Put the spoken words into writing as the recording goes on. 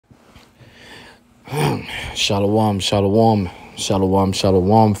Shalom, shalom, shalom,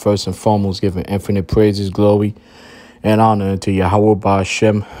 shalom. First and foremost, giving infinite praises, glory, and honor to Yahweh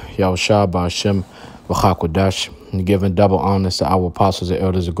Ba'Shem, Yahushua Ba'Shem, Wachakodash, and giving double honors to our apostles and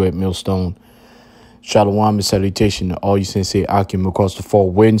elders of Great Millstone. Shalom and salutation to all you sincere Akim across the four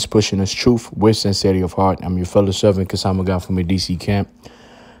winds, pushing us truth with sincerity of heart. I'm your fellow servant, Kasama God from the DC camp,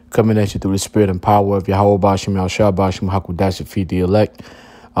 coming at you through the spirit and power of Yahweh Ba'Shem, Yahushua Ba'Shem, Wachakodash, to feed the elect.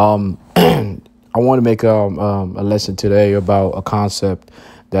 I want to make a lesson today about a concept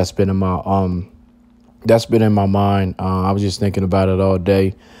that's been in my mind. I was just thinking about it all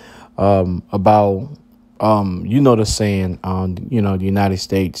day. About the saying, the United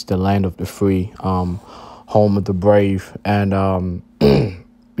States, the land of the free, home of the brave, and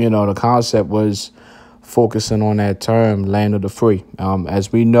the concept was focusing on that term, land of the free.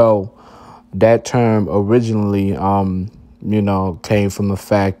 As we know, that term originally, came from the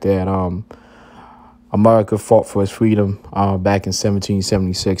fact that America fought for its freedom back in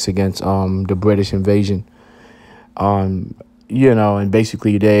 1776 against the British invasion. And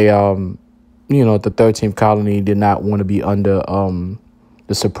basically they, the 13th colony did not want to be under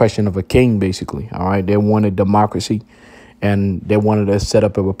the suppression of a king, basically. All right. They wanted democracy and they wanted to set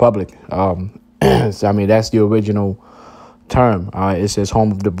up a republic. So, that's the original term. It says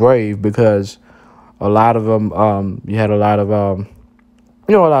home of the brave because a lot of them, you had a lot of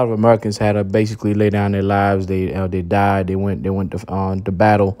a lot of Americans had to basically lay down their lives. They died. They went to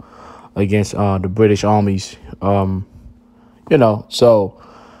battle against the British armies. So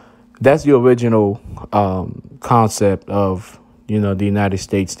that's the original concept of the United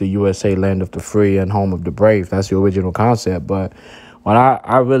States, the USA, land of the free and home of the brave. That's the original concept. But when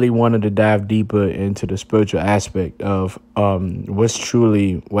I really wanted to dive deeper into the spiritual aspect of what's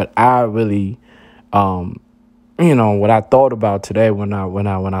truly what I really what I thought about today when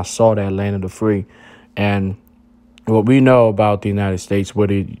I saw that land of the free, and what we know about the United States,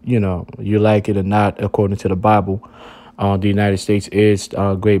 whether you like it or not, according to the Bible, the United States is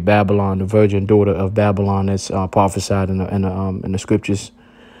Great Babylon, the virgin daughter of Babylon, that's prophesied in the scriptures,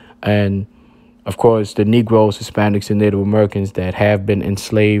 and of course the Negroes, Hispanics, and Native Americans that have been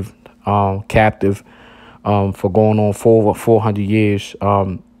enslaved, captive, for going on for over 400 years.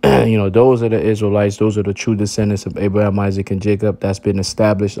 Those are the Israelites. Those are the true descendants of Abraham, Isaac, and Jacob. That's been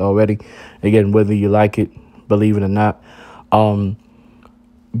established already. Again, whether you like it, believe it or not. And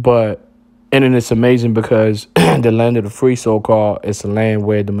then it's amazing because the land of the free, so-called, it's a land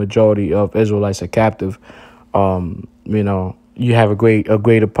where the majority of Israelites are captive. You have a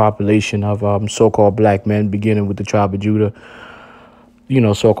greater population of so-called black men, beginning with the tribe of Judah.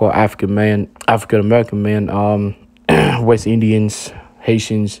 So-called African American men, West Indians,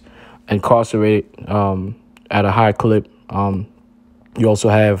 Haitians, incarcerated at a high clip. You also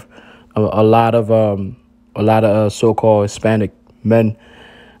have a lot of so-called Hispanic men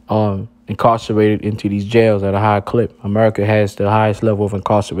incarcerated into these jails at a high clip. America has the highest level of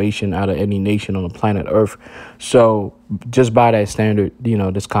incarceration out of any nation on the planet Earth. So just by that standard,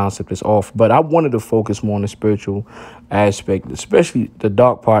 this concept is off. But I wanted to focus more on the spiritual aspect, especially the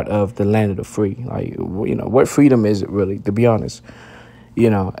dark part of the land of the free. Like, what freedom is it really, to be honest?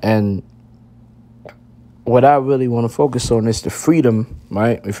 And what I really want to focus on is the freedom,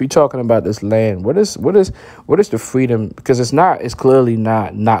 right? If you're talking about this land, what is the freedom? Because it's clearly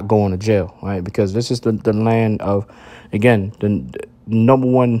not going to jail, right? Because this is the land of, again, the number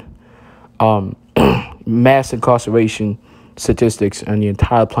one mass incarceration statistics on the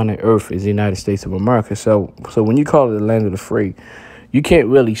entire planet Earth is the United States of America. So when you call it the land of the free, you can't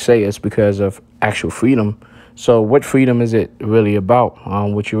really say it's because of actual freedom. So what freedom is it really about?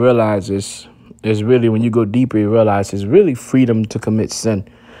 What you realize is really, when you go deeper, you realize it's really freedom to commit sin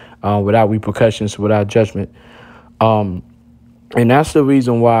without repercussions, without judgment. And that's the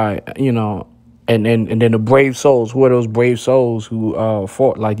reason why, and then the brave souls, who are those brave souls who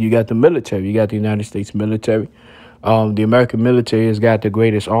fought? Like, you got the military, you got the United States military. The American military has got the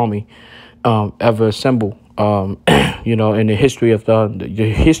greatest army ever assembled. In the history of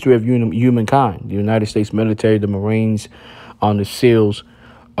humankind, the United States military, the Marines, the SEALs,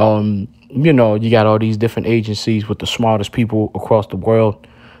 you got all these different agencies with the smartest people across the world,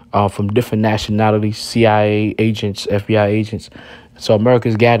 from different nationalities, CIA agents, FBI agents. So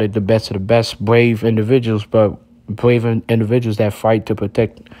America's gathered the best of the best, brave individuals that fight to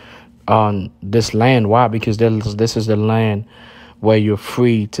protect this land. Why? Because this is the land where you're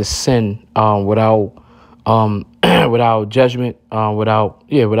free to sin without without judgment,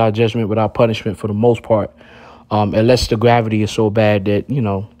 without punishment for the most part, unless the gravity is so bad that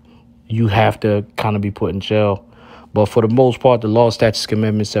you have to kind of be put in jail. But for the most part, the law, statutes,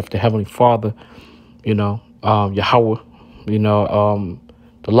 commandments of the Heavenly Father Yahweh, you know,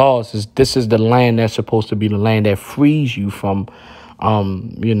 the laws is this is the land that's supposed to be the land that frees you from,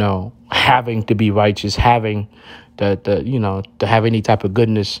 having to be righteous, having to have any type of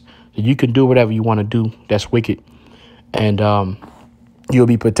goodness. That you can do whatever you want to do that's wicked, and you'll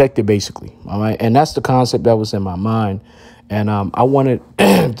be protected, basically. All right, and that's the concept that was in my mind, and I wanted,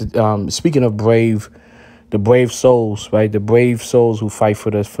 speaking of the brave souls, right? The brave souls who fight for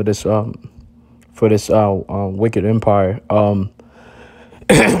this wicked empire.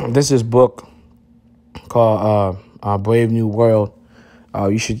 This is book called Brave New World.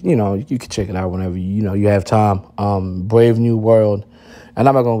 You should, you can check it out whenever you have time. Brave New World, and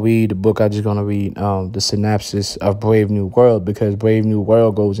I'm not gonna read the book. I'm just gonna read the synopsis of Brave New World, because Brave New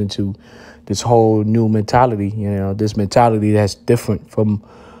World goes into this whole new mentality. This mentality that's different from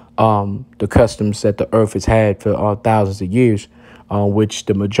the customs that the earth has had for thousands of years. Which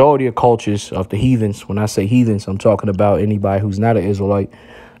the majority of cultures of the heathens, when I say heathens, I'm talking about anybody who's not an Israelite.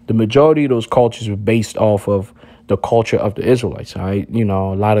 The majority of those cultures were based off of the culture of the Israelites. All right.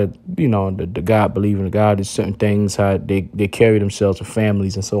 A lot of, the God, believing in God, there's certain things, how they carry themselves with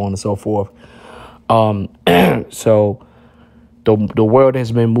families and so on and so forth. So the world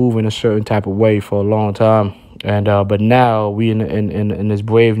has been moving a certain type of way for a long time. And but now we in this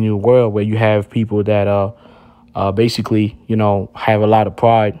brave new world where you have people that basically, have a lot of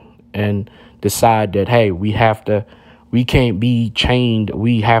pride and decide that, hey, we can't be chained.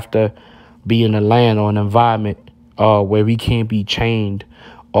 We have to be in a land or an environment where we can't be chained,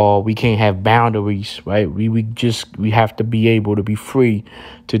 or we can't have boundaries, right? We have to be able to be free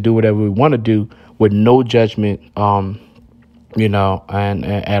to do whatever we want to do with no judgment, and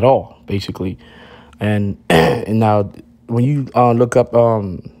at all, basically. And and now when you look up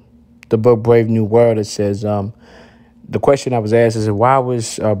the book Brave New World, it says the question I was asked is, why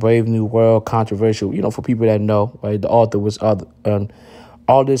was Brave New World controversial? For people that know, right? The author was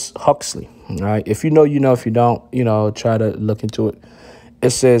Aldous Huxley. All right. If you know, you know. If you don't, try to look into it.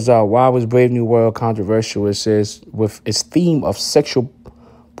 It says, why was Brave New World controversial? It says, with its theme of sexual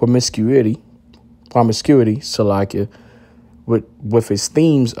promiscuity, Salakia, with its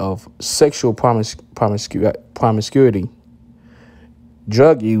themes of sexual promiscuity,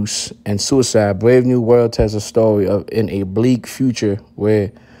 drug use, and suicide, Brave New World tells a story of in a bleak future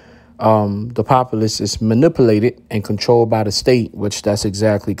where the populace is manipulated and controlled by the state, which that's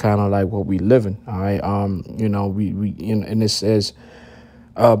exactly kind of like what we live in. All right. And it says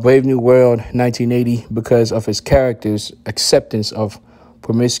Brave New World 1980, because of its character's acceptance of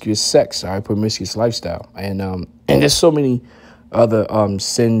promiscuous sex, all right, promiscuous lifestyle. And there's so many other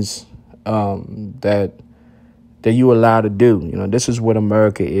sins that you allowed to do. This is what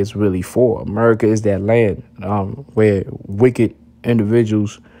America is really for. America is that land where wicked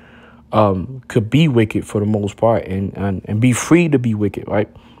individuals could be wicked for the most part, and be free to be wicked, right?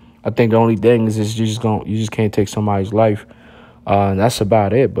 I think the only thing is you just can't take somebody's life. That's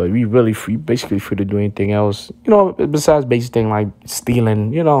about it. But we really basically free to do anything else, besides basic thing like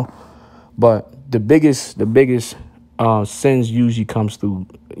stealing, But the biggest sins usually comes through,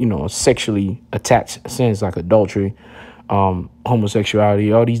 sexually attached sins like adultery,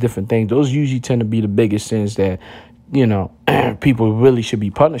 homosexuality, all these different things. Those usually tend to be the biggest sins that, people really should be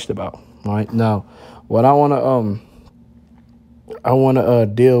punished about. Right now, what I want to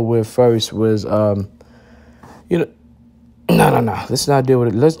deal with first was, no. Let's not deal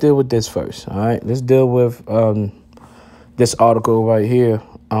with it. Let's deal with this first. All right. Let's deal with this article right here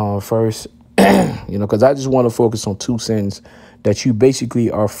first. Because I just want to focus on two sins that you basically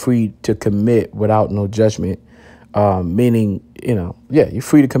are free to commit without no judgment. Meaning, you're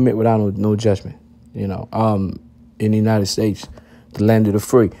free to commit without no judgment. In the United States, the land of the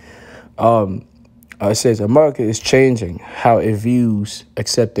free. It says America is changing how it views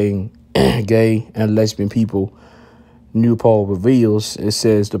accepting gay and lesbian people. New poll reveals, it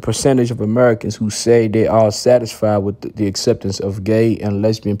says the percentage of Americans who say they are satisfied with the acceptance of gay and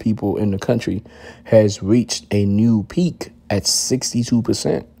lesbian people in the country has reached a new peak at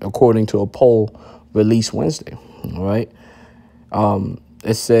 62%, according to a poll released Wednesday. All right.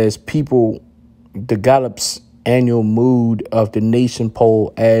 It says the Gallup's annual mood of the nation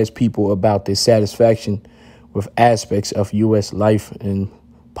poll asks people about their satisfaction with aspects of U.S. life and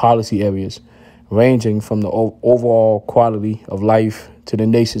policy areas, ranging from the overall quality of life to the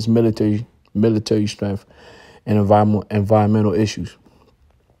nation's military strength and environmental issues.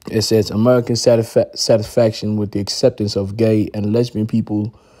 It says American satisfaction with the acceptance of gay and lesbian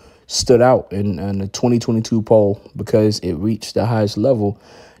people stood out in the 2022 poll because it reached the highest level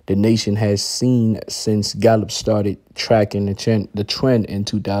the nation has seen since Gallup started tracking the trend in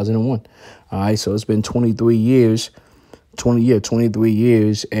 2001. All right, so it's been 23 years 23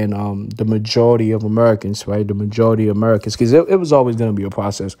 years, and the majority of Americans, right, the majority of Americans, because it was always going to be a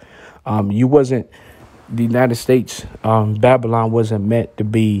process. You wasn't The United States, Babylon wasn't meant to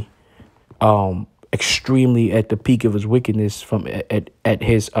be extremely at the peak of his wickedness from at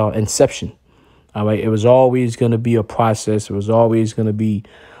his inception. All right, it was always going to be a process. It was always going to be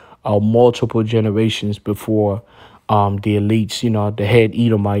multiple generations before the elites, the head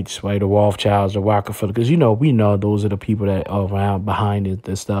Edomites, right, the Rothschilds, the Rockefeller, because we know those are the people that are around behind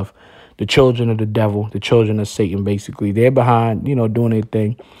this stuff, the children of the devil, the children of Satan. Basically, they're behind, doing their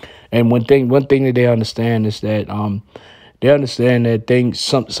thing. And one thing that they understand is that they understand that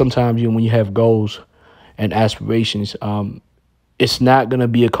sometimes when you have goals and aspirations, it's not going to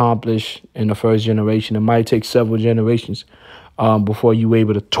be accomplished in the first generation. It might take several generations before you're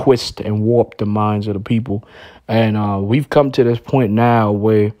able to twist and warp the minds of the people. And we've come to this point now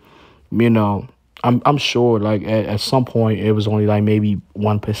where, I'm sure like at some point it was only like maybe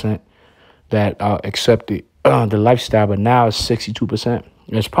 1% that accepted the lifestyle, but now it's 62%.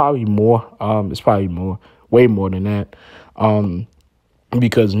 It's probably more. Way more than that.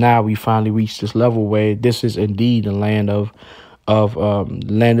 Because now we finally reached this level where this is indeed the land of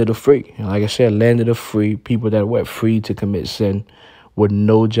land of the free. And like I said, land of the free, people that were free to commit sin with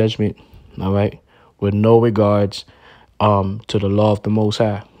no judgment, all right, with no regards to the law of the Most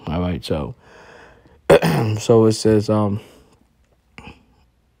High, all right. So so it says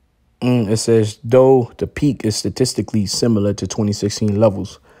though the peak is statistically similar to 2016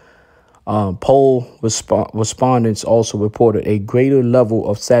 levels, poll respondents also reported a greater level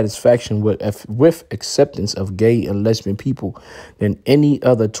of satisfaction with acceptance of gay and lesbian people than any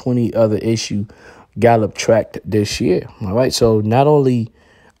other 20 other issue Gallup tracked this year. All right, so not only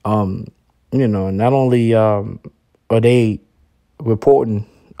are they reporting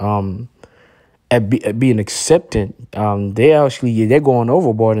at being accepted, they're going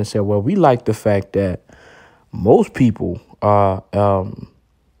overboard and say, well, we like the fact that most people are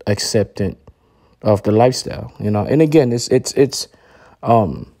acceptant of the lifestyle, and again, but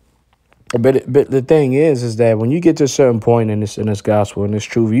the thing is that when you get to a certain point in this gospel and this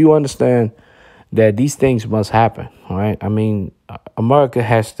truth, you understand that these things must happen. All right, I mean, America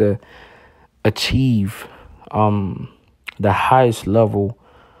has to achieve the highest level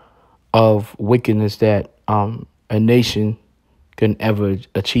of wickedness that a nation can ever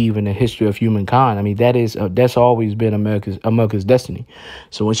achieve in the history of humankind. I mean, that's always been America's destiny.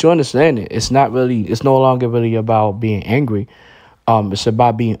 So once you understand it, it's no longer really about being angry. It's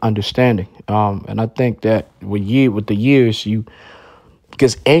about being understanding. And I think that with the years,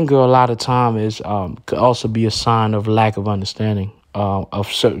 because anger a lot of time could also be a sign of lack of understanding of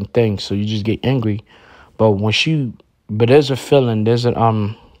certain things. So you just get angry, but there's a feeling, there's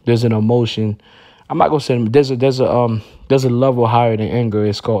an emotion. I'm not gonna say there's a level higher than anger.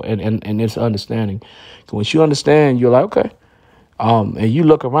 It's called and it's understanding. So once you understand, you're like, okay, and you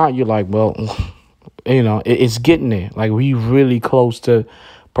look around, you're like, well, it's getting there. Like we really close to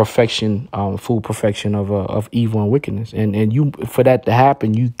perfection, full perfection of evil and wickedness. And for that to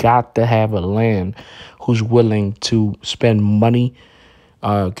happen, you got to have a land who's willing to spend money,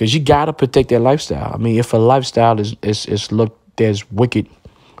 because you got to protect their lifestyle. I mean, if a lifestyle is looked as wicked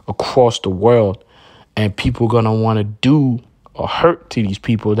across the world, and people gonna want to do or hurt to these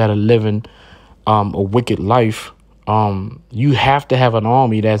people that are living a wicked life, you have to have an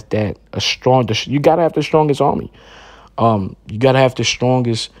army that's a strong. You gotta have the strongest army. You gotta have the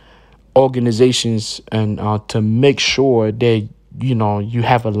strongest organizations, and to make sure that you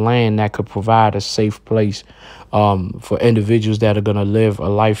have a land that could provide a safe place for individuals that are gonna live a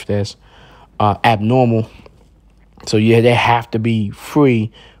life that's abnormal. So they have to be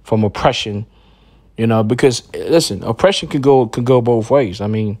free from oppression. Because listen, oppression could go both ways. I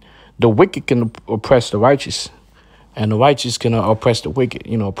mean, the wicked can oppress the righteous, and the righteous can oppress the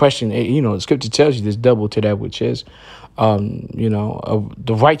wicked. Oppression. The scripture tells you there's double to that which is. The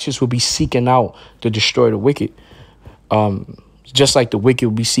righteous will be seeking out to destroy the wicked, just like the wicked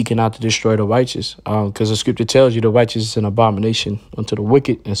will be seeking out to destroy the righteous. Because the scripture tells you the righteous is an abomination unto the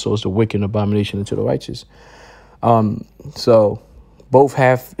wicked, and so is the wicked an abomination unto the righteous. So both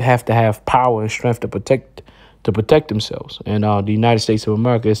have to have power and strength to protect themselves. And the United States of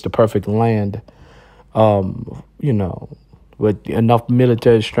America is the perfect land, with enough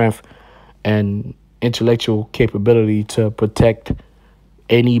military strength and intellectual capability to protect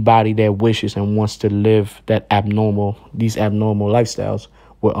anybody that wishes and wants to live these abnormal lifestyles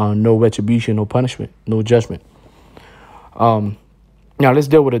with no retribution, no punishment, no judgment. Now let's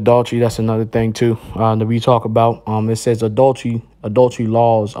deal with adultery. That's another thing too that we talk about. It says adultery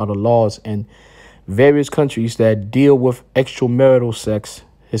laws are the laws in various countries that deal with extramarital sex.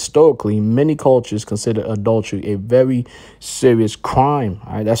 Historically, many cultures consider adultery a very serious crime.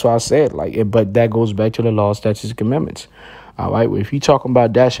 All right, that's why I said but that goes back to the law, statutes, and commandments. All right, well, if you're talking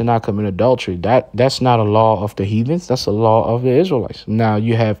about that should not commit adultery, that's not a law of the heathens. That's a law of the Israelites. Now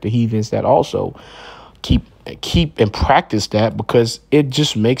you have the heathens that also keep and practice that because it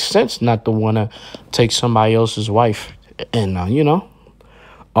just makes sense not to want to take somebody else's wife. And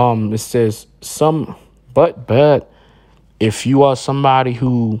it says but if you are somebody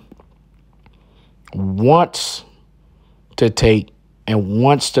who wants to take and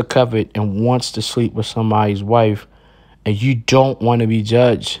wants to covet and wants to sleep with somebody's wife, and you don't want to be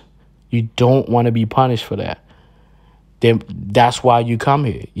judged, you don't want to be punished for that, then that's why you come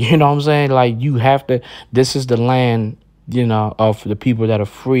here. You know what I'm saying? Like, you have to, this is the land, of the people that are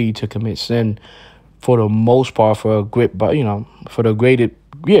free to commit sin for the most part, for the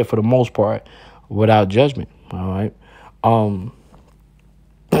most part, without judgment. All right.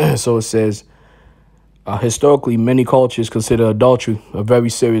 So it says, historically, many cultures consider adultery a very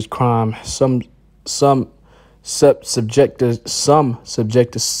serious crime. Some subject to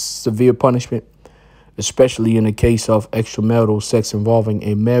severe punishment, especially in the case of extramarital sex involving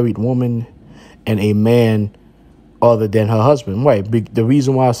a married woman and a man other than her husband. Right. The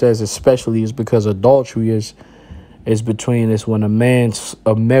reason why it says especially is because adultery is when a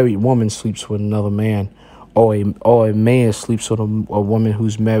married woman sleeps with another man, or a man sleeps with a woman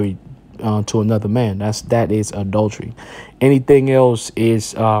who's married to another man. That is adultery. Anything else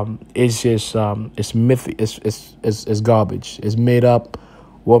is it's myth. It's garbage. It's made up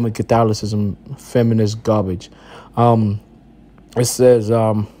Roman Catholicism, feminist garbage. It says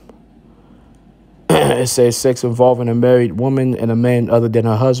it says sex involving a married woman and a man other than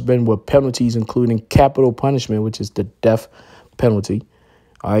her husband with penalties including capital punishment, which is the death penalty.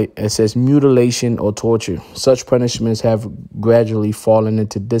 All right. It says mutilation or torture. Such punishments have gradually fallen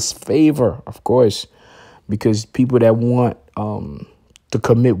into disfavor, of course, because people that want to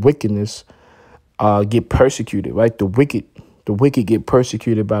commit wickedness get persecuted. Right. The wicked get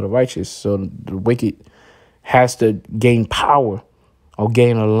persecuted by the righteous. So the wicked has to gain power or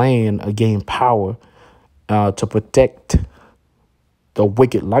gain a land or gain power to protect the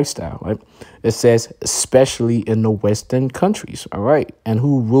wicked lifestyle, right? It says, especially in the Western countries, all right? And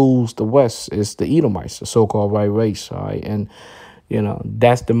who rules the West is the Edomites, the so-called white race, all right? And,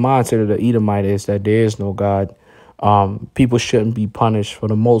 that's the mindset of the Edomite, is that there is no God. People shouldn't be punished. For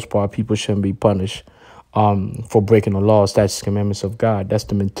the most part, people shouldn't be punished for breaking the law, statutes, commandments of God. That's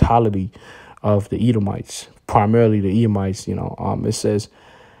the mentality of the Edomites, primarily the Edomites. It says,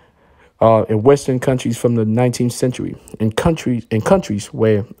 in Western countries from the 19th century, in countries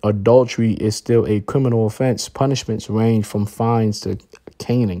where adultery is still a criminal offense, punishments range from fines to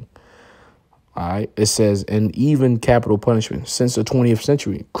caning. All right. It says, and even capital punishment. Since the 20th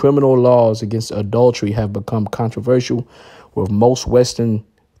century, criminal laws against adultery have become controversial, with most Western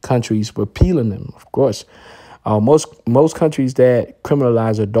countries repealing them, of course. Most countries that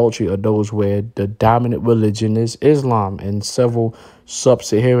criminalize adultery are those where the dominant religion is Islam, and several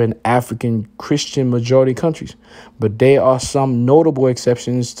sub-Saharan African Christian majority countries. But there are some notable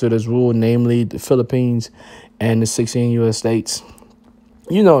exceptions to this rule, namely the Philippines and the 16 U.S. states.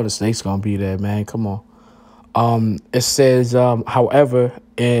 The state's gonna be there, man. Come on. It says, however,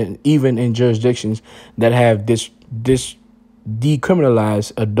 and even in jurisdictions that have this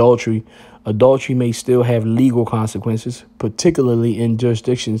decriminalized adultery may still have legal consequences, particularly in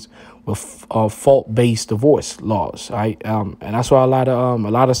jurisdictions with fault-based divorce laws. Right, and that's why a lot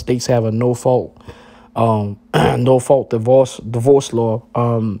of states have a no-fault divorce law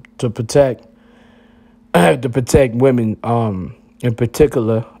to protect women in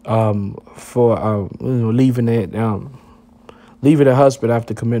particular for leaving their husband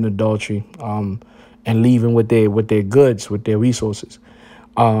after committing adultery and leaving with their goods, with their resources.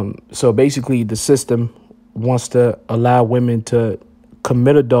 So basically, the system wants to allow women to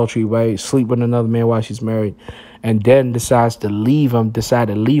commit adultery, right? Sleep with another man while she's married, and then decide to leave him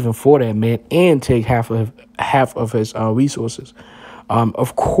for that man and take half of his resources.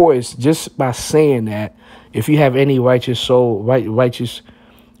 Of course, just by saying that, if you have any righteous soul, righteous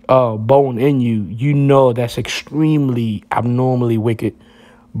bone in you, that's extremely abnormally wicked.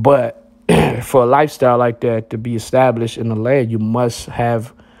 But for a lifestyle like that to be established in the land, you must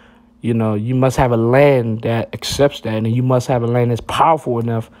have a land that accepts that, and you must have a land that's powerful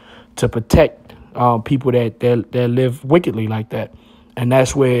enough to protect people that live wickedly like that. And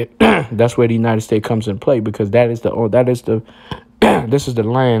that's where the United States comes in play, because that is the This is the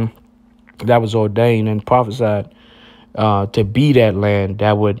land that was ordained and prophesied to be that land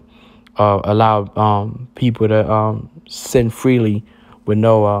that would allow people to sin freely with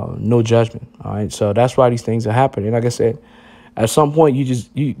no judgment. All right, so that's why these things are happening. Like I said, at some point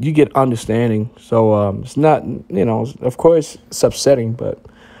you get understanding. So it's not, of course it's upsetting, but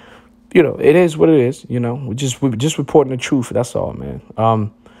it is what it is. We're just reporting the truth. That's all,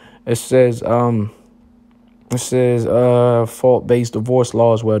 man. It says fault-based divorce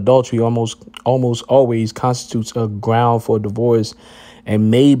laws where adultery almost always constitutes a ground for divorce and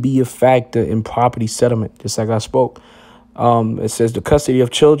may be a factor in property settlement, just like I spoke. It says the custody of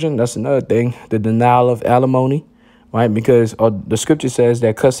children. That's another thing. The denial of alimony, right? Because the scripture says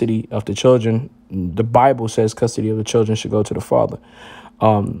that custody of the children, the Bible says custody of the children should go to the father.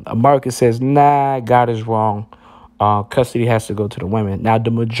 America says, nah, God is wrong. Custody has to go to the women. Now,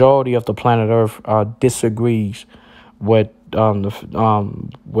 the majority of the planet Earth disagrees with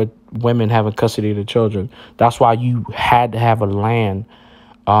with women having custody of the children. That's why you had to have a land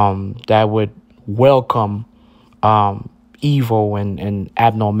that would welcome evil and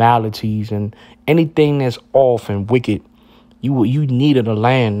abnormalities and anything that's off and wicked. You needed a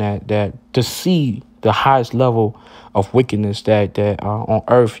land that to see the highest level of wickedness that on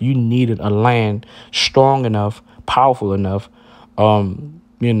earth. You needed a land strong enough, powerful enough,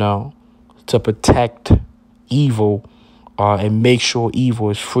 to protect evil and make sure evil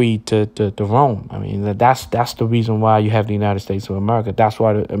is free to roam. I mean, that's the reason why you have the United States of America. That's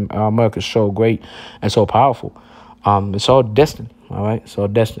why America is so great and so powerful. It's all destined. All right, it's all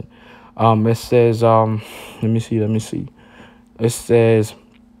destined. It says, let me see. It says,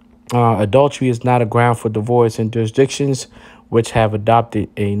 adultery is not a ground for divorce in jurisdictions which have adopted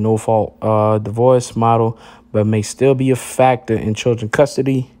a no-fault divorce model, but may still be a factor in children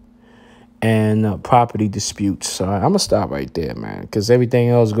custody and property disputes. So I'm gonna stop right there, man, because everything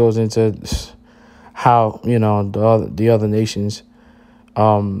else goes into how the other nations.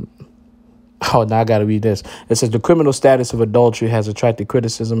 Oh, now I got to read this. It says the criminal status of adultery has attracted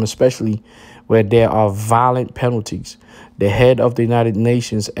criticism, especially where there are violent penalties. The head of the United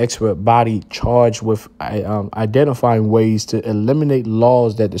Nations expert body charged with identifying ways to eliminate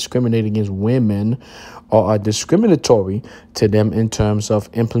laws that discriminate against women or are discriminatory to them in terms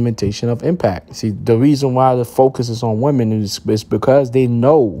of implementation of impact. See, the reason why the focus is on women is because they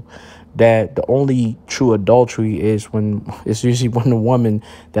know that the only true adultery is it's usually when the woman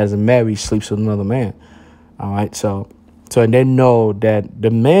that is married sleeps with another man. All right, so and they know that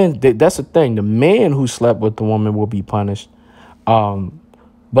the man, that's the thing, the man who slept with the woman will be punished.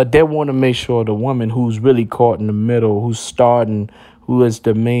 But they want to make sure the woman who's really caught in the middle, who's starting, who is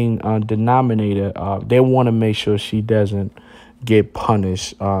the main denominator, they want to make sure she doesn't get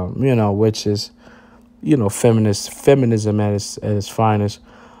punished. Which is, feminism at its finest.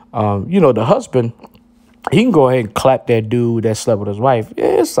 The husband, he can go ahead and clap that dude that slept with his wife.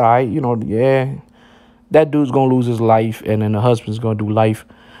 Yeah, it's all right. That dude's going to lose his life, and then the husband's going to do life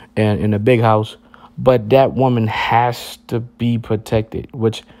in a big house. But that woman has to be protected,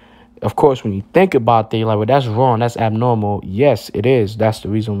 which, of course, when you think about it, you're like, well, that's wrong. That's abnormal. Yes, it is. That's the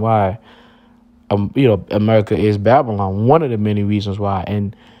reason why, America is Babylon. One of the many reasons why.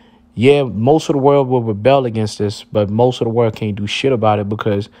 And yeah, most of the world will rebel against this, but most of the world can't do shit about it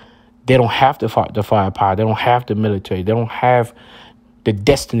because they don't have the firepower. They don't have the military. They don't have the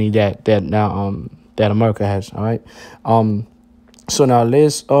destiny that America has. All right. So now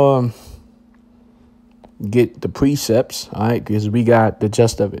let's get the precepts. All right, because we got the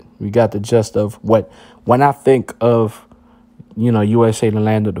gist of it. We got the gist of when I think of USA, the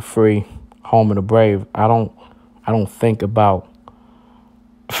land of the free, home of the brave. I don't think about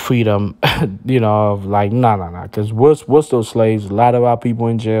freedom, of like, nah, because we're still slaves. A lot of our people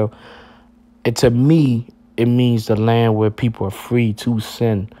in jail. To me, it means the land where people are free to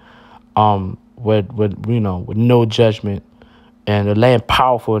sin, with no judgment, and the land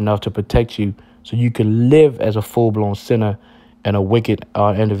powerful enough to protect you, so you can live as a full-blown sinner and a wicked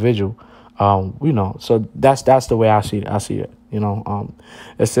individual. So that's the way I see it.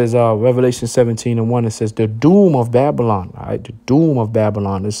 It says Revelation 17:1. It says the doom of Babylon. All right, the doom of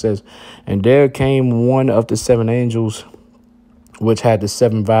Babylon. It says, and there came one of the seven angels, which had the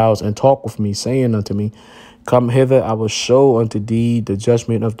seven vials, and talked with me, saying unto me, come hither, I will show unto thee the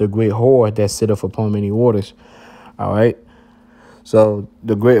judgment of the great whore that sitteth upon many waters. All right. So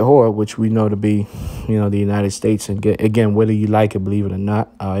the great whore, which we know to be, the United States, and again, whether you like it, believe it or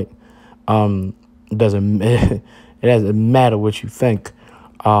not, all right, it doesn't matter what you think.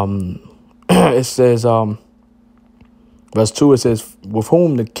 It says, Verse 2, it says, with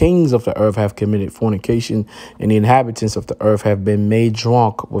whom the kings of the earth have committed fornication, and the inhabitants of the earth have been made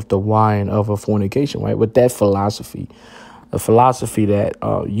drunk with the wine of a fornication, right? With that philosophy, the philosophy that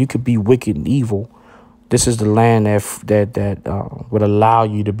you could be wicked and evil. This is the land that would allow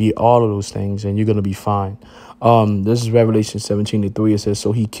you to be all of those things, and you're going to be fine. This is Revelation 17:3. It says,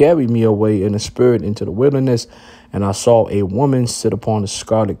 so he carried me away in the spirit into the wilderness, and I saw a woman sit upon a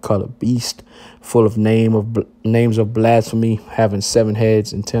scarlet colored beast, full of names of blasphemy, having 7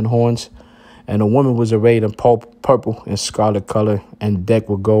 heads and 10 horns. And the woman was arrayed in purple and scarlet color, and decked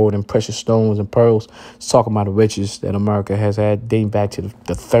with gold and precious stones and pearls. It's talking about the riches that America has had dating back to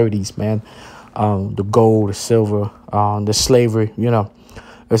the 30s, man. The gold, the silver, the slavery,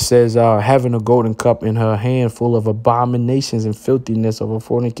 It says, having a golden cup in her hand full of abominations and filthiness of a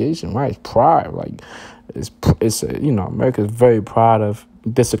fornication, right? It's pride. Like, America is very proud of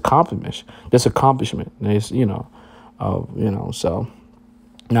this accomplishment. It's, so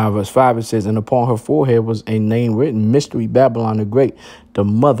now verse 5, it says, and upon her forehead was a name written, Mystery Babylon the Great, the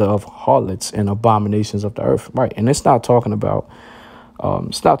mother of harlots and abominations of the earth. Right. And it's not talking about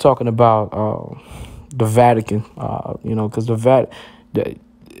the Vatican, because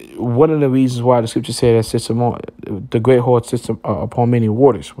one of the reasons why the scripture said that sits among the great whore sits upon many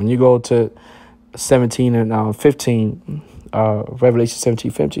waters. When you go to 17 and 15, Revelation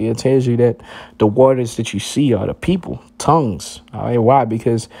 17:15, it tells you that the waters that you see are the people, tongues. All right, why?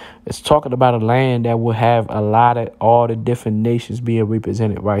 Because it's talking about a land that will have a lot of all the different nations being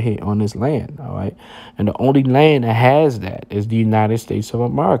represented right here on this land. All right, and the only land that has that is the United States of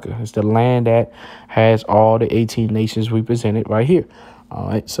America. It's the land that has all the 18 nations represented right here. All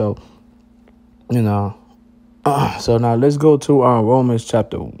right, so so now let's go to Romans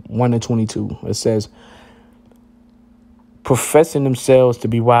chapter 1 and 22. It says, professing themselves to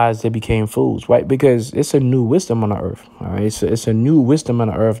be wise, they became fools, right? Because it's a new wisdom on the earth. All right, it's a new wisdom on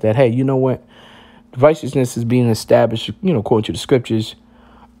the earth that, hey, you know what? Righteousness is being established, according to the scriptures.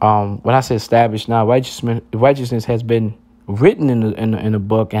 When I say established now, righteousness has been written in the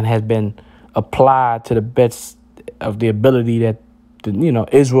book and has been applied to the best of the ability that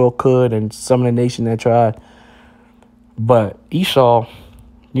Israel could, and some of the nation that tried. But Esau,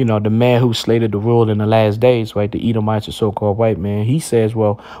 the man who slated the rule in the last days, right? The Edomites, the so-called white man, he says,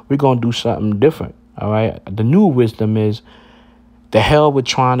 well, we're going to do something different. All right. The new wisdom is the hell with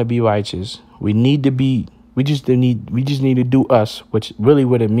trying to be righteous. We just need to do us, which really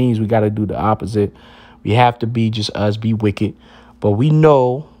what it means. We got to do the opposite. We have to be just us, be wicked. But we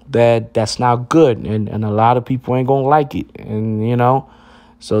know that that's not good. And a lot of people ain't going to like it. And,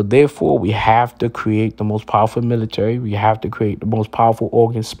 so therefore, we have to create the most powerful military. We have to create the most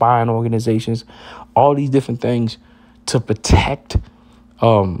powerful spying organizations, all these different things to protect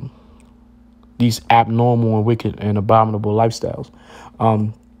these abnormal and wicked and abominable lifestyles.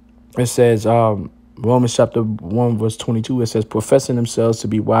 It says, Romans chapter 1, verse 22, it says, professing themselves to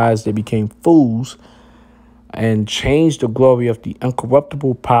be wise, they became fools and changed the glory of the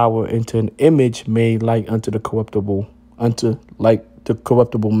uncorruptible power into an image made like unto the corruptible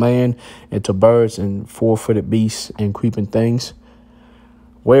man, and to birds and 4-footed beasts and creeping things.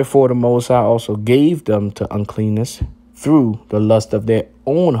 Wherefore the Most High also gave them to uncleanness through the lust of their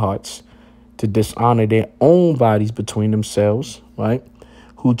own hearts, to dishonor their own bodies between themselves, right?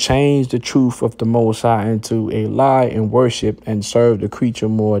 Who changed the truth of the Most High into a lie, and worship and serve the creature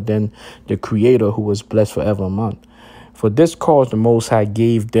more than the Creator, who was blessed forever. For this cause the Most High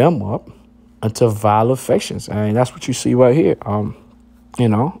gave them up unto vile affections. And that's what you see right here.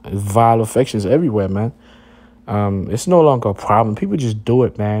 Vile affections everywhere, man. It's no longer a problem. People just do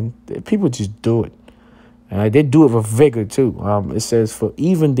it, man. People just do it. And they do it with vigor, too. It says, for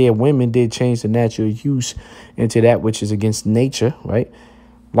even their women did change the natural use into that which is against nature, right?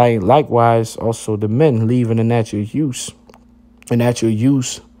 Likewise, also the men leaving the natural use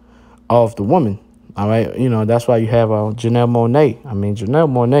of the woman. All right. That's why you have Janelle Monáe. Janelle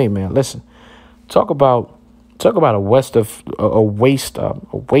Monáe, man, listen, talk about a waste of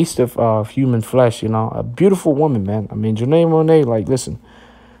human flesh. A beautiful woman, man. Janelle Monáe, listen,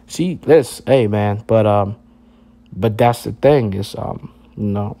 hey, man, but that's the thing is,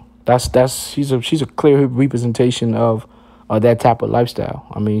 she's a clear representation of that type of lifestyle.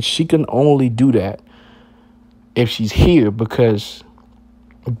 She can only do that if she's here, because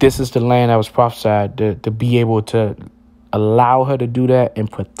this is the land that was prophesied to be able to allow her to do that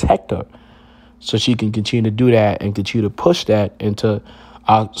and protect her, so she can continue to do that and continue to push that into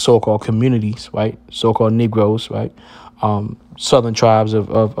our so-called communities, right? So-called Negroes, right? southern tribes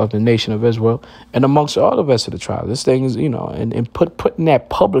of the nation of Israel, and amongst all the rest of the tribes. This thing is, and putting that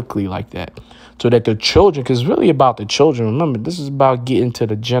publicly like that, so that the children, because it's really about the children. Remember, this is about getting to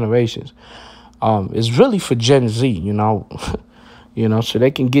the generations. It's really for Gen Z, so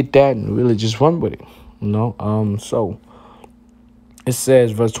they can get that and really just run with it, So it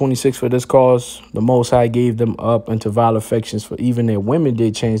says, verse 26, for this cause the Most High gave them up unto vile affections, for even their women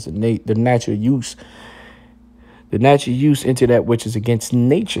did change the natural use. The natural use into that which is against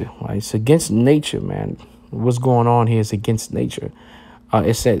nature. Right? It's against nature, man. What's going on here is against nature.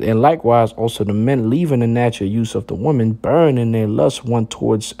 It said, and likewise also the men leaving the natural use of the woman, burn in their lust one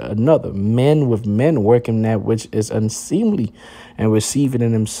towards another. Men with men working that which is unseemly, and receiving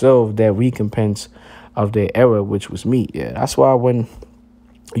in themselves that recompense of their error, which was meat. Yeah, that's why when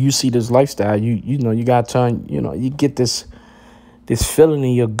you see this lifestyle, you got to turn, you get this feeling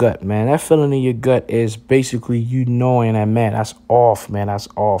in your gut, man. That feeling in your gut is basically you knowing that, man, that's off,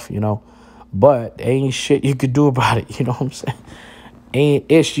 But ain't shit you could do about it, you know what I'm saying?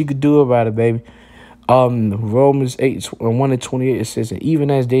 Ain't ish you could do about it, baby. Romans 8:1-28, it says, and even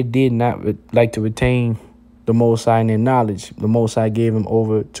as they did not like to retain the Most High in their knowledge, the Most High gave him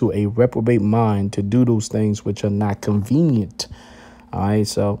over to a reprobate mind to do those things which are not convenient. All right,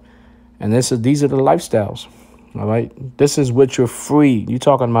 so, and these are the lifestyles. All right, this is what you're free. You're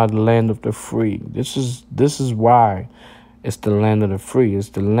talking about the land of the free. This is why it's the land of the free. It's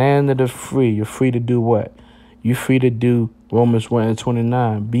the land of the free. You're free to do what? You're free to do Romans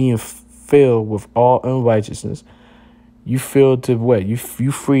 1:29, being filled with all unrighteousness. You feel to what? You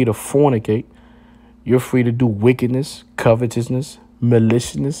free to fornicate. You're free to do wickedness, covetousness,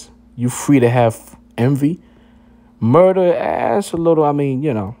 maliciousness. You're free to have envy, murder. As a little,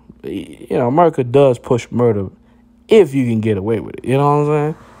 America does push murder if you can get away with it. You know what I'm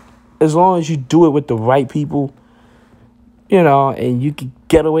saying? As long as you do it with the right people, and you can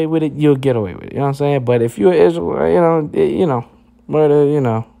get away with it, you'll get away with it. You know what I'm saying? But if you're Israel,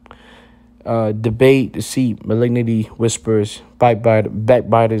 murder, debate, deceit, malignity, whispers,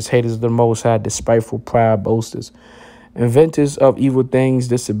 backbiters, haters of the Most High, despiteful, proud, boasters, inventors of evil things,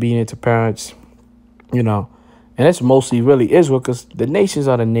 disobedient to parents, and it's mostly really Israel, because the nations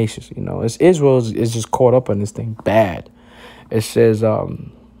are the nations, It's Israel is just caught up on this thing bad. It says,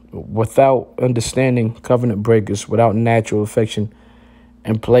 without understanding, covenant breakers, without natural affection,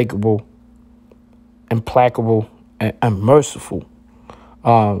 implacable, and unmerciful.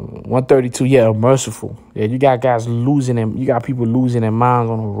 132, merciful. Yeah, you got guys losing them. You got people losing their minds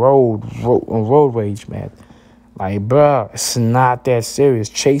on the road rage, man. Like, bruh, it's not that serious.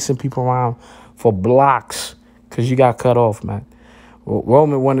 Chasing people around for blocks because you got cut off, man.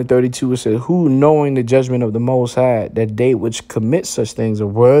 Romans 1:32, it says, who knowing the judgment of the Most High, that they which commit such things are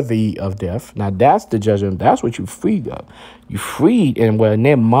worthy of death. Now, that's the judgment. That's what you freed of. You freed in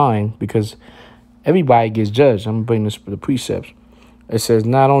their mind, because everybody gets judged. I'm going to bring the precepts. It says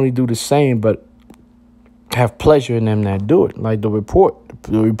not only do the same, but have pleasure in them that do it. Like the report.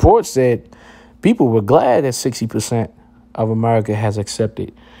 The report said people were glad that 60% of America has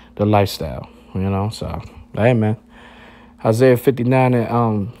accepted the lifestyle, So, hey, man. Isaiah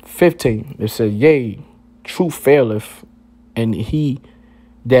 59:15, it says, yea, truth faileth, and he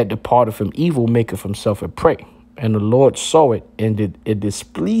that departed from evil maketh himself a prey. And the Lord saw it, and it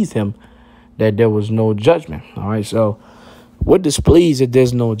displeased him that there was no judgment. All right, so what displeased that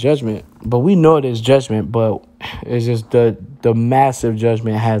there's no judgment? But we know there's judgment, but it's just the massive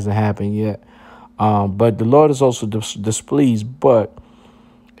judgment hasn't happened yet. But the Lord is also displeased, but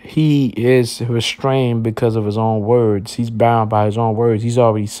he is restrained because of his own words. He's bound by his own words. He's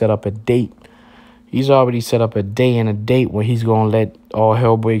already set up a date. He's already set up a day and a date when he's going to let all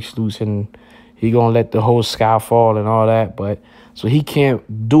hell breaks loose, and he's going to let the whole sky fall and all that. But so he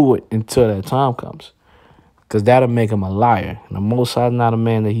can't do it until that time comes, because that'll make him a liar. And the Most High is not a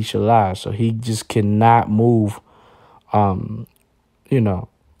man that he should lie. So he just cannot move, outside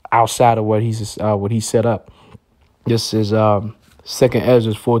of what he set up. This is 2nd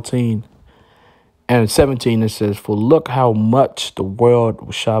Ezra 14:17, it says, for look how much the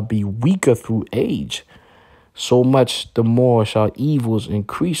world shall be weaker through age, so much the more shall evils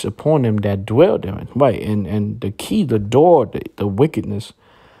increase upon them that dwell therein. Right, and the key, the door, the wickedness,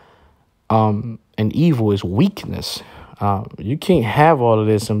 and evil is weakness. You can't have all of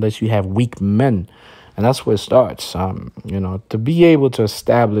this unless you have weak men, and that's where it starts. To be able to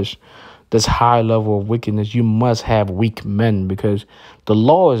establish this high level of wickedness, you must have weak men, because the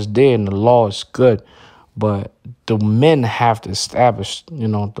law is there and the law is good, but the men have to establish,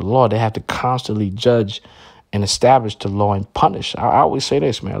 the law. They have to constantly judge and establish the law and punish. I always say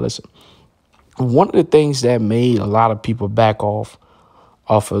this, man. Listen, one of the things that made a lot of people back off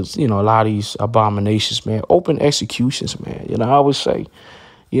of, a lot of these abominations, man, open executions, man. I always say,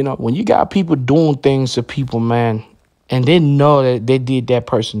 when you got people doing things to people, man, and they know that they did that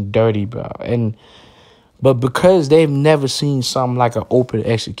person dirty, bro, but because they've never seen something like an open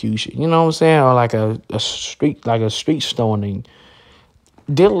execution, you know what I'm saying, or like a street stoning,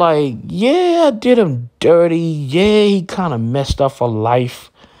 they're like, yeah, I did him dirty. Yeah, he kind of messed up for life.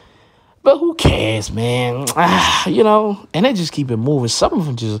 But who cares, man? And they just keep it moving. Some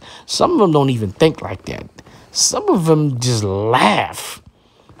of them don't even think like that. Some of them just laugh.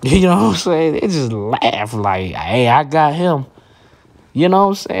 You know what I'm saying? They just laugh like, hey, I got him. You know what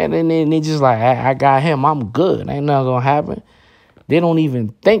I'm saying? And then they just like, I got him. I'm good. Ain't nothing gonna happen. They don't even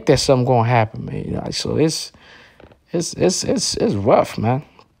think that something gonna happen, man. So it's rough, man.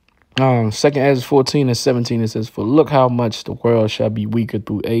 2nd Ezra 14:17, it says, "For look how much the world shall be weaker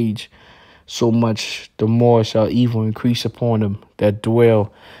through age, so much the more shall evil increase upon them that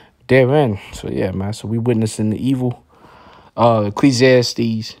dwell therein." So yeah, man. So we witnessing the evil.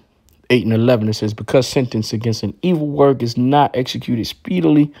 Ecclesiastes 8:11, it says, "Because sentence against an evil work is not executed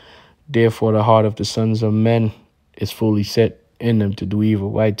speedily, therefore the heart of the sons of men is fully set in them to do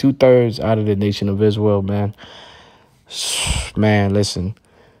evil." Right, 2/3 out of the nation of Israel, man. Man, listen.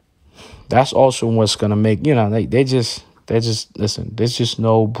 That's also what's gonna make, they just listen. There's just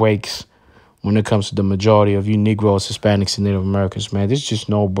no breaks when it comes to the majority of you Negroes, Hispanics, and Native Americans, man. There's just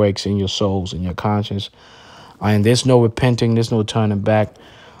no breaks in your souls and your conscience, and there's no repenting. There's no turning back.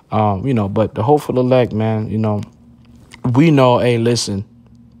 But the hopeful elect, man. We know. Hey, listen.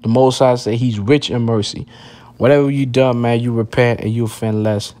 The Most High say He's rich in mercy. Whatever you done, man, you repent and you offend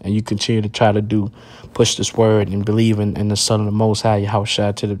less, and you continue to try to push this word and believe in the Son of the Most High,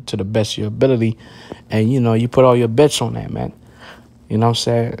 Yahushua, to the best of your ability, and you put all your bets on that, man. You know what I'm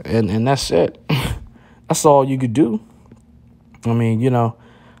saying? And that's it. That's all you could do. I mean,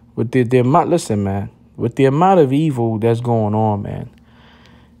 with the amount, listen, man, with the amount of evil that's going on, man,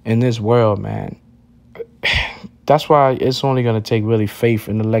 in this world, man. That's why it's only going to take really faith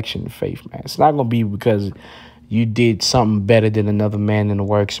and election faith, man. It's not going to be because you did something better than another man in the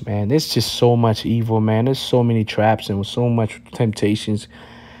works, man. There's just so much evil, man. There's so many traps and so much temptations,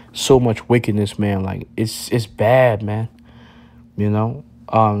 so much wickedness, man. Like, it's bad, man.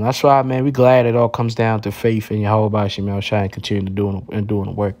 That's why, man, we glad it all comes down to faith in Yahweh Shemel Shai and continue to doing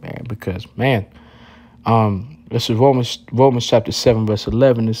the work, man. Because, man, this is Romans chapter 7, verse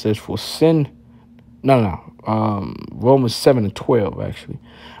 11. It says, "For sin," Romans 7:12, actually.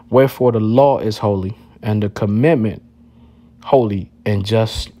 "Wherefore the law is holy, and the commandment holy and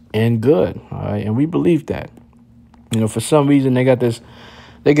just and good." All right, and we believe that. For some reason they get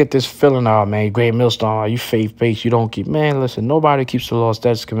this feeling, oh man, Great Millstone, you faith based, you don't keep. Man, listen, nobody keeps the law,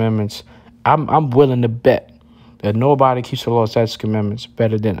 statutes, commandments. I'm willing to bet that nobody keeps the law, statutes, commandments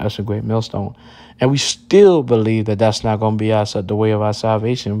better than us at Great Millstone. And we still believe that that's not going to be the way of our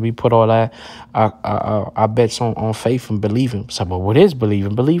salvation. We put all our bets on faith and believing. So, but what is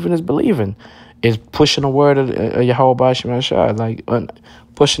believing? Believing is believing. It's pushing the word of Yahweh Shemel Shai, like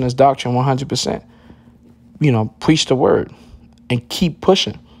pushing his doctrine 100%. Preach the word and keep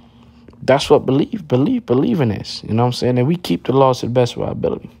pushing. That's what believing is. You know what I'm saying? And we keep the laws to the best of our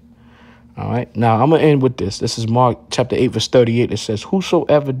ability. All right. Now, I'm going to end with this. This is Mark chapter 8, verse 38. It says,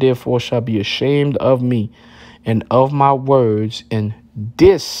 "Whosoever therefore shall be ashamed of me and of my words in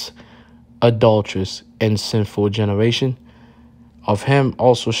this adulterous and sinful generation, of him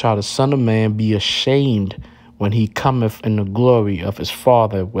also shall the Son of Man be ashamed when he cometh in the glory of his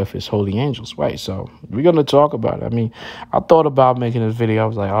Father with his holy angels." Right. So we're going to talk about it. I mean, I thought about making this video. I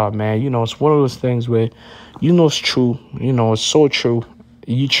was like, oh, man, it's one of those things where, it's true. It's so true.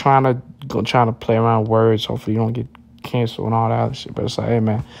 You trying to play around words. Hopefully you don't get canceled and all that other shit. But it's like, hey,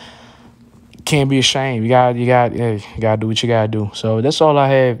 man, can't be ashamed. You gotta do what you gotta do. So that's all I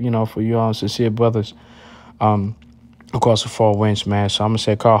have, for you all sincere brothers across the four winds, man. So I'm gonna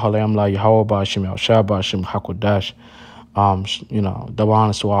say, Kal Halem La Yahweh Ba'Shem Shabbat Shem Hakodash. Double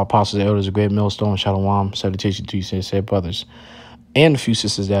honors to our apostles, elders, a great millstone, Shalom, salutation to you, sincere brothers, and a few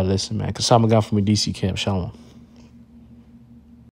sisters that listen, man. Kasama God from a DC camp, Shalom.